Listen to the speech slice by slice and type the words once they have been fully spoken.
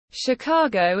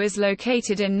Chicago is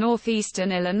located in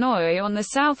northeastern Illinois on the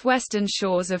southwestern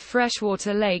shores of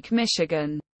freshwater Lake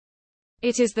Michigan.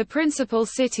 It is the principal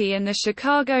city in the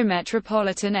Chicago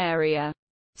metropolitan area,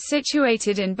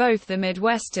 situated in both the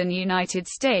Midwestern United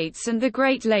States and the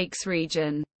Great Lakes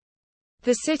region.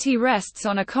 The city rests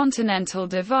on a continental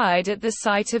divide at the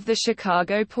site of the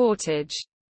Chicago portage,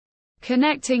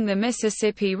 connecting the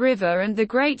Mississippi River and the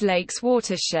Great Lakes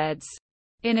watersheds,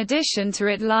 in addition to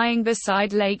it lying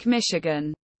beside Lake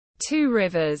Michigan. Two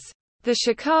rivers, the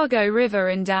Chicago River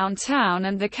in downtown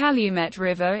and the Calumet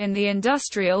River in the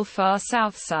industrial far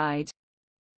south side,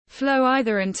 flow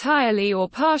either entirely or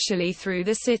partially through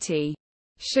the city.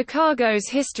 Chicago's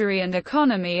history and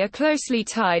economy are closely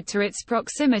tied to its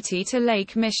proximity to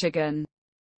Lake Michigan.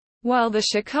 While the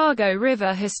Chicago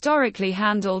River historically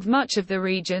handled much of the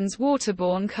region's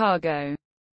waterborne cargo,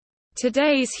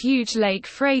 today's huge lake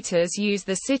freighters use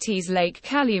the city's Lake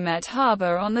Calumet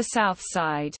Harbor on the south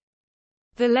side.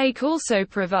 The lake also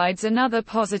provides another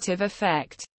positive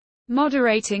effect,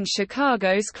 moderating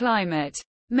Chicago's climate,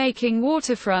 making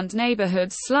waterfront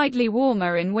neighborhoods slightly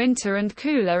warmer in winter and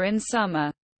cooler in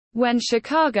summer. When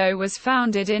Chicago was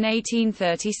founded in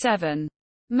 1837,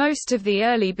 most of the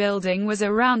early building was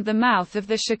around the mouth of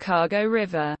the Chicago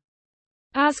River,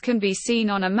 as can be seen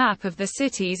on a map of the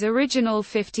city's original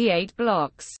 58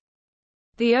 blocks.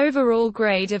 The overall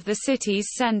grade of the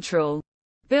city's central,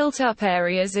 built-up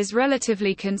areas is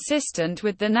relatively consistent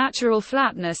with the natural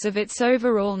flatness of its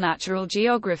overall natural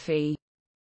geography,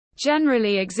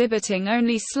 generally exhibiting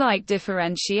only slight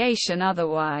differentiation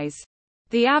otherwise.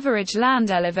 The average land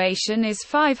elevation is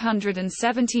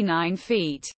 579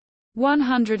 feet,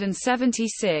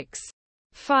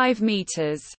 176.5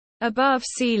 meters, above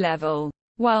sea level.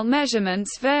 While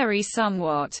measurements vary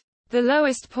somewhat, the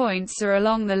lowest points are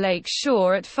along the lake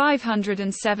shore at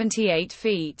 578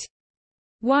 feet,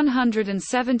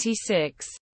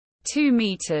 176.2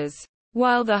 meters,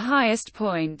 while the highest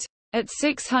point, at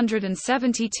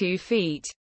 672 feet,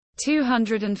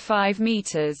 205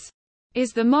 meters,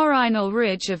 is the morainal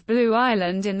ridge of Blue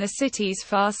Island in the city's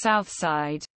far south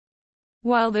side.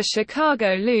 While the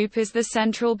Chicago Loop is the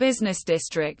central business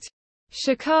district,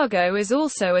 Chicago is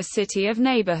also a city of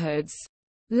neighborhoods.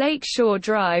 Lakeshore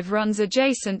Drive runs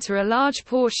adjacent to a large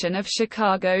portion of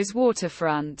Chicago's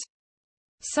waterfront.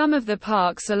 Some of the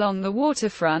parks along the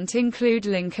waterfront include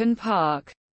Lincoln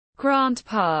Park, Grant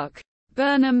Park,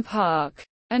 Burnham Park,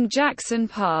 and Jackson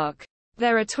Park.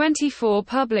 There are 24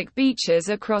 public beaches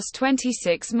across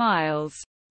 26 miles,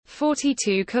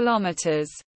 42 kilometers,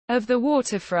 of the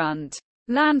waterfront.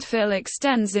 Landfill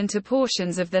extends into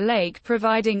portions of the lake,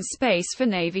 providing space for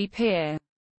Navy Pier,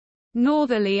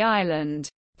 Northerly Island,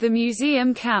 the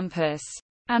museum campus,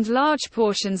 and large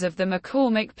portions of the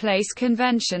McCormick Place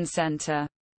Convention Center.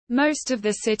 Most of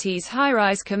the city's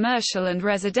high-rise commercial and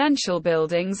residential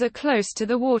buildings are close to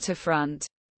the waterfront.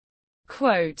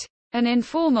 Quote, an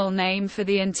informal name for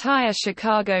the entire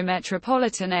Chicago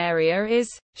metropolitan area is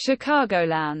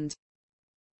Chicagoland,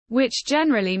 which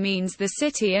generally means the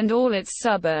city and all its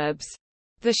suburbs.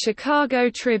 The Chicago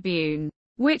Tribune,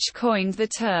 which coined the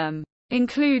term,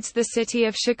 includes the city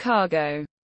of Chicago,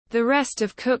 the rest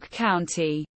of Cook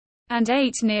County, and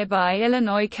 8 nearby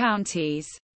Illinois counties: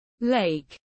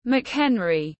 Lake,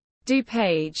 McHenry,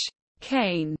 DuPage,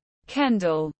 Kane,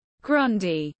 Kendall,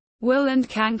 Grundy, Will and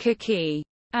Kankakee,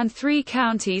 and 3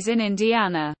 counties in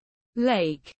Indiana: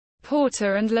 Lake,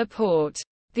 Porter and LaPorte.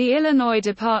 The Illinois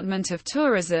Department of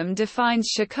Tourism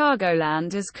defines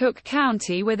Chicagoland as Cook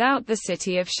County without the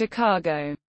city of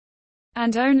Chicago,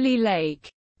 and only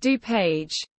Lake,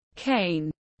 DuPage,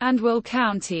 Kane, and Will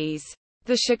counties.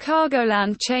 The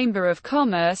Chicagoland Chamber of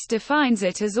Commerce defines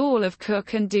it as all of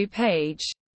Cook and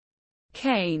DuPage,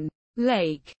 Kane,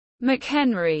 Lake,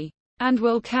 McHenry, and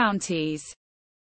Will counties.